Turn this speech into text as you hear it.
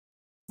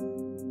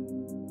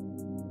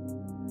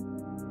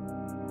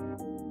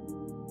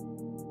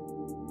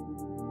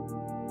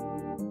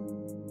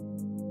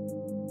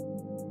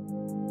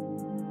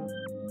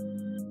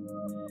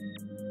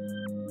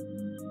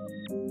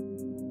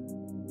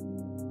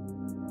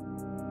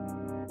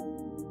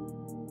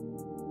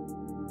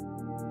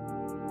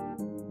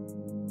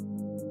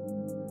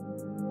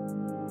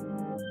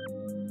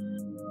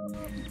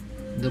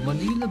The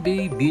Manila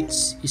Bay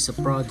Beach is a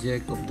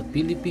project of the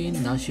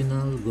Philippine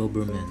national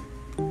government.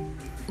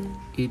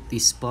 It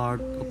is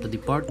part of the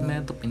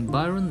Department of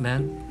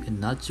Environment and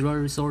Natural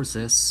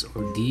Resources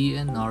or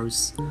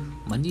DENR's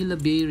Manila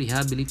Bay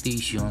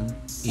Rehabilitation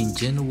in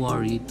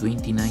January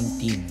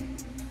 2019.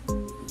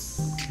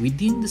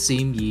 Within the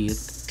same year,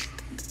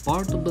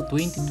 part of the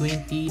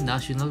 2020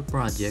 national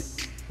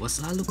project was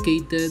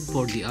allocated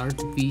for the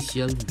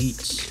artificial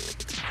beach.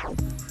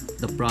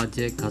 The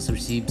project has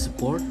received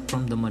support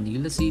from the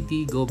Manila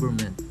City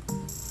government.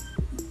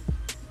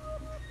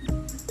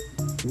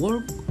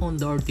 Work on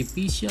the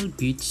artificial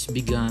beach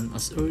began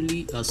as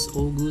early as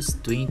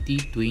August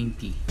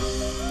 2020,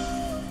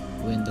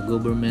 when the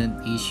government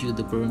issued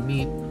the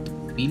permit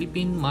to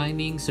Philippine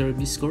Mining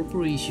Service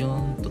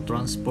Corporation to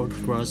transport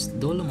crushed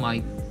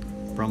Dolomite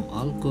from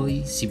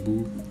Alcoy,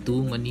 Cebu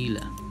to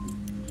Manila.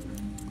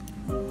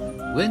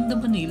 When the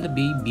Manila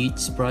Bay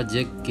Beach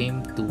project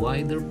came to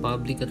wider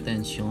public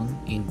attention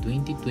in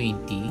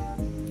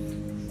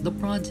 2020, the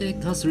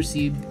project has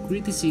received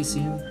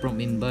criticism from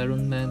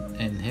environment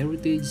and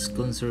heritage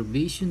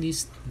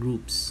conservationist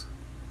groups.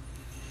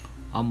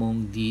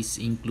 Among these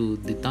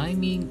include the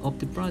timing of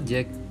the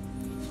project,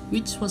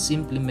 which was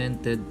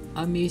implemented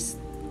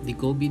amidst the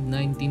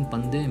COVID-19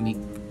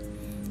 pandemic,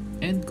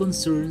 and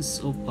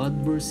concerns of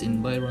adverse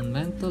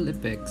environmental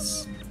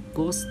effects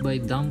caused by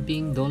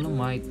dumping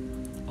dolomite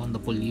on the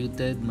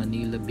polluted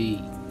Manila Bay.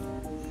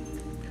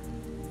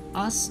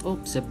 As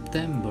of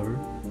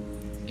September,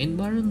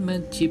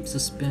 Environment Chief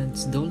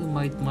suspends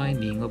dolomite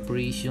mining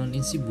operation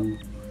in Cebu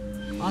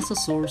as a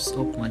source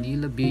of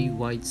Manila Bay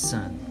white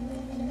sand.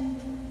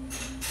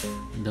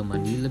 The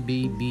Manila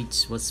Bay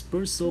Beach was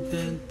first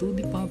opened to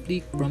the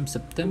public from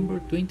September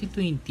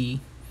 2020,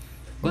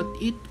 but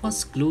it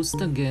was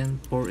closed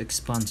again for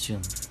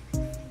expansion.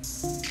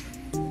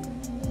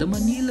 The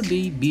Manila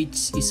Bay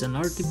Beach is an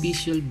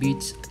artificial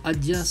beach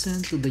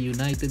adjacent to the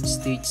United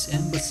States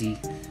Embassy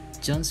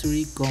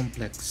Chancery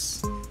Complex.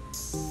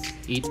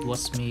 It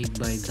was made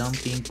by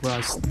dumping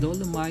crushed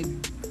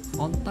dolomite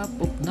on top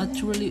of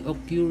naturally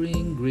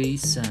occurring gray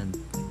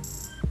sand.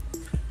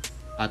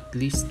 At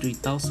least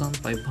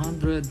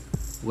 3,500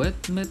 wet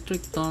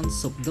metric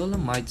tons of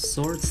dolomite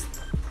sourced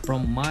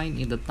from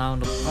mine in the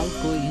town of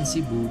Alcoy in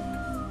Cebu,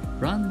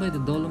 run by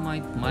the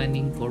Dolomite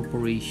Mining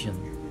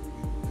Corporation.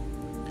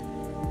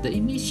 The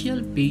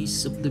initial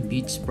phase of the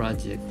beach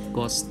project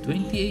cost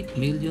 28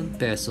 million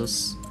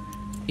pesos,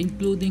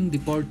 including the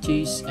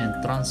purchase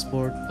and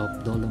transport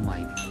of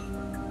dolomite.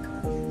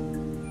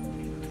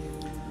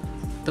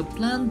 The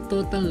planned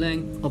total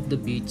length of the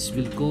beach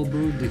will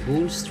cover the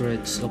whole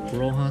stretch of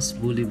Rojas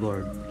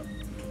Boulevard.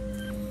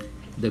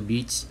 The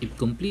beach, if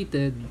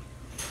completed,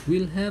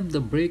 will have the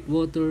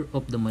breakwater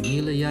of the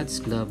Manila Yachts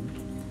Club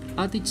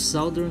at its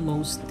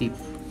southernmost tip.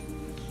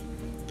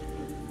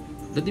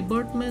 The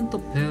Department of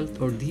Health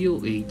or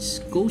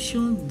DOH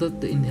cautioned that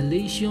the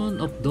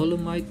inhalation of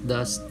dolomite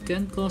dust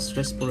can cause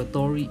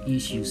respiratory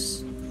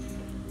issues.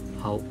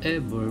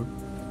 However,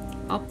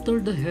 after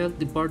the Health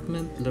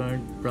Department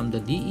learned from the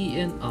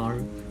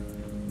DENR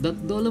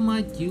that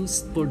dolomite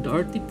used for the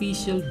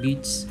artificial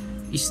beach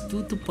is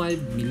 2 to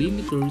 5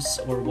 millimeters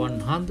or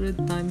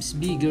 100 times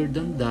bigger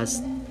than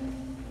dust,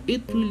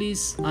 it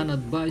released an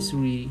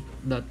advisory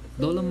that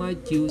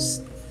dolomite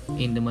used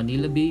in the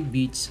Manila Bay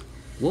Beach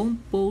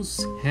won't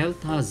pose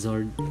health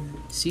hazard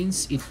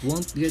since it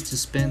won't get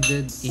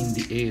suspended in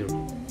the air.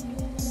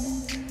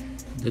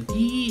 The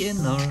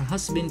DENR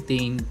has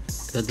maintained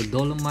that the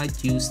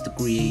dolomite used to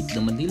create the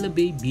Manila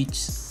Bay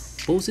Beach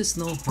poses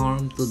no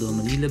harm to the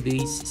Manila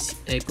Bay's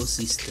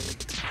ecosystem.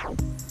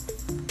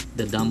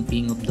 The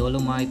dumping of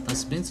dolomite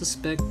has been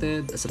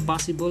suspected as a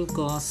possible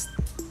cause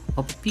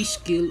of a fish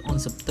kill on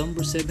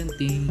September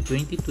 17,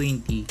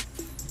 2020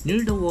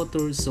 near the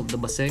waters of the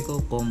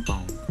Baseco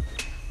compound.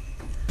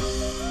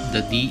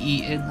 The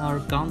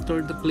DENR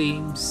countered the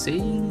claim,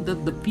 saying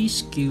that the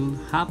fish kill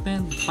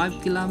happened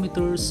 5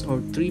 kilometers or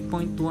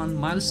 3.1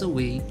 miles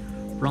away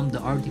from the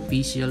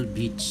artificial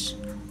beach,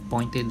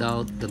 pointed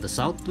out that the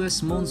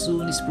southwest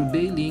monsoon is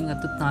prevailing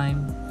at the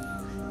time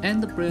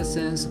and the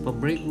presence of a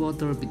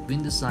breakwater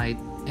between the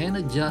site and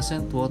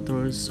adjacent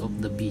waters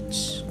of the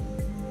beach.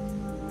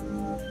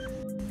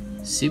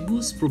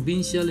 Cebu's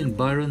Provincial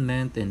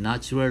Environment and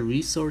Natural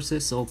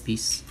Resources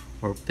Office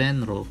or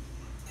PENRO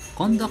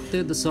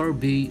conducted a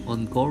survey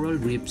on coral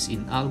reefs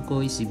in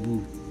Alcoy,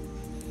 Cebu.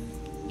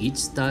 Each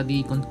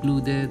study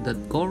concluded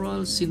that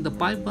corals in the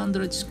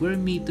 500 square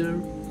meter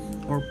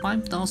or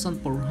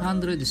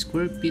 5,400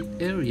 square feet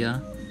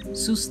area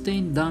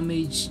sustained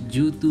damage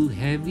due to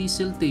heavy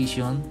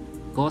siltation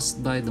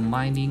caused by the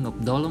mining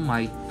of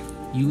dolomite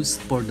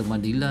used for the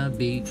Manila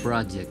Bay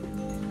project.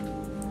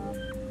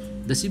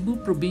 The Cebu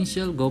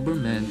provincial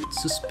government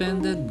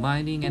suspended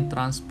mining and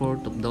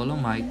transport of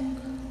dolomite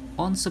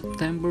on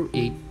September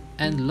 8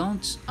 and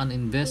launched an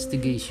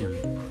investigation.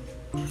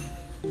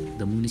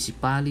 The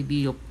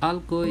municipality of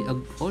Alcoy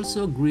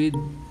also agreed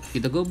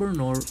with the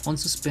governor on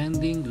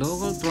suspending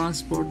local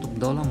transport of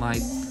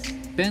dolomite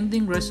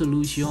pending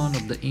resolution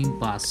of the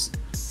impasse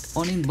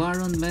on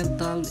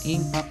environmental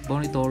impact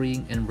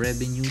monitoring and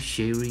revenue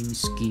sharing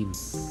scheme.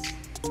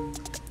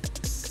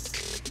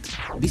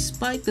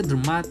 Despite the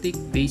dramatic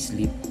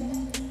facelift,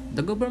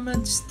 the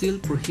government still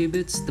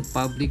prohibits the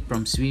public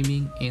from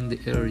swimming in the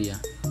area.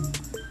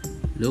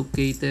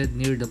 Located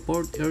near the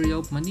port area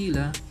of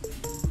Manila,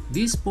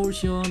 this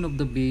portion of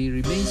the bay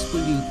remains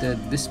polluted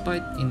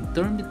despite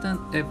intermittent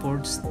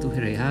efforts to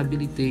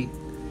rehabilitate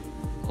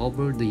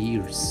over the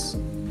years.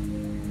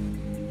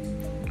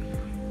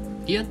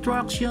 The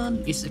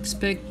attraction is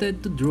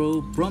expected to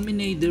draw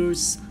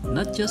promenaders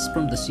not just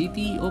from the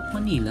city of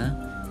Manila,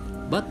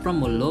 but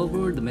from all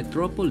over the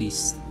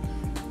metropolis,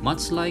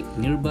 much like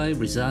nearby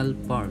Rizal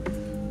Park.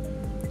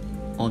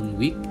 On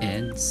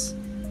weekends,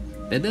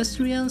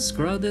 pedestrians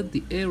crowded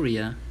the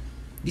area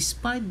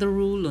despite the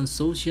rule on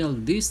social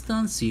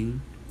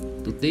distancing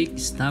to take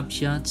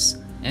snapshots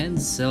and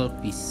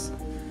selfies.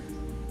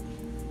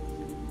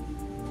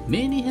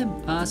 Many have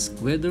asked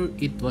whether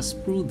it was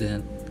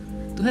prudent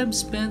to have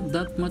spent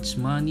that much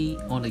money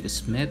on a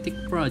cosmetic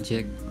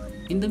project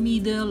in the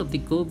middle of the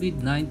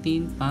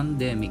COVID-19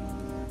 pandemic,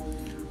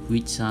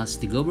 which has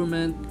the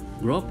government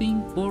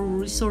groping for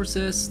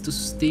resources to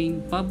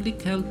sustain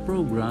public health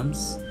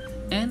programs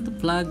and the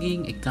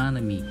flagging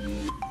economy.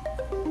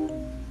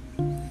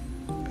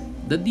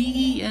 The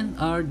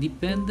DENR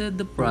defended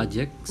the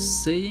project,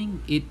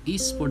 saying it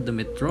is for the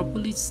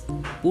metropolis'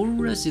 poor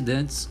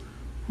residents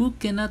who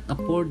cannot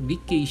afford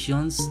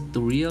vacations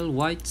to real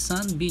white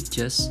sand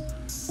beaches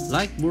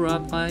like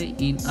Boracay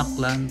in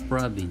Aklan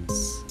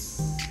Province.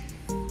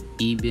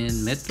 Even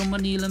Metro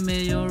Manila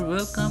Mayor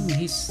welcomed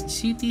his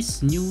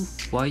city's new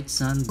white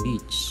sand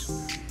beach.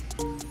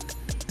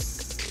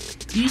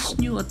 This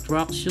new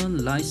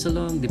attraction lies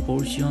along the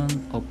portion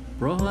of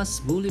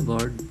Rojas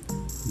Boulevard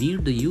near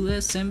the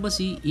U.S.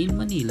 Embassy in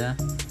Manila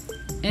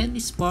and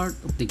is part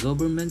of the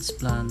government's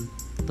plan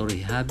to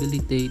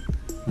rehabilitate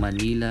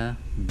Manila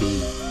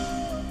Bay.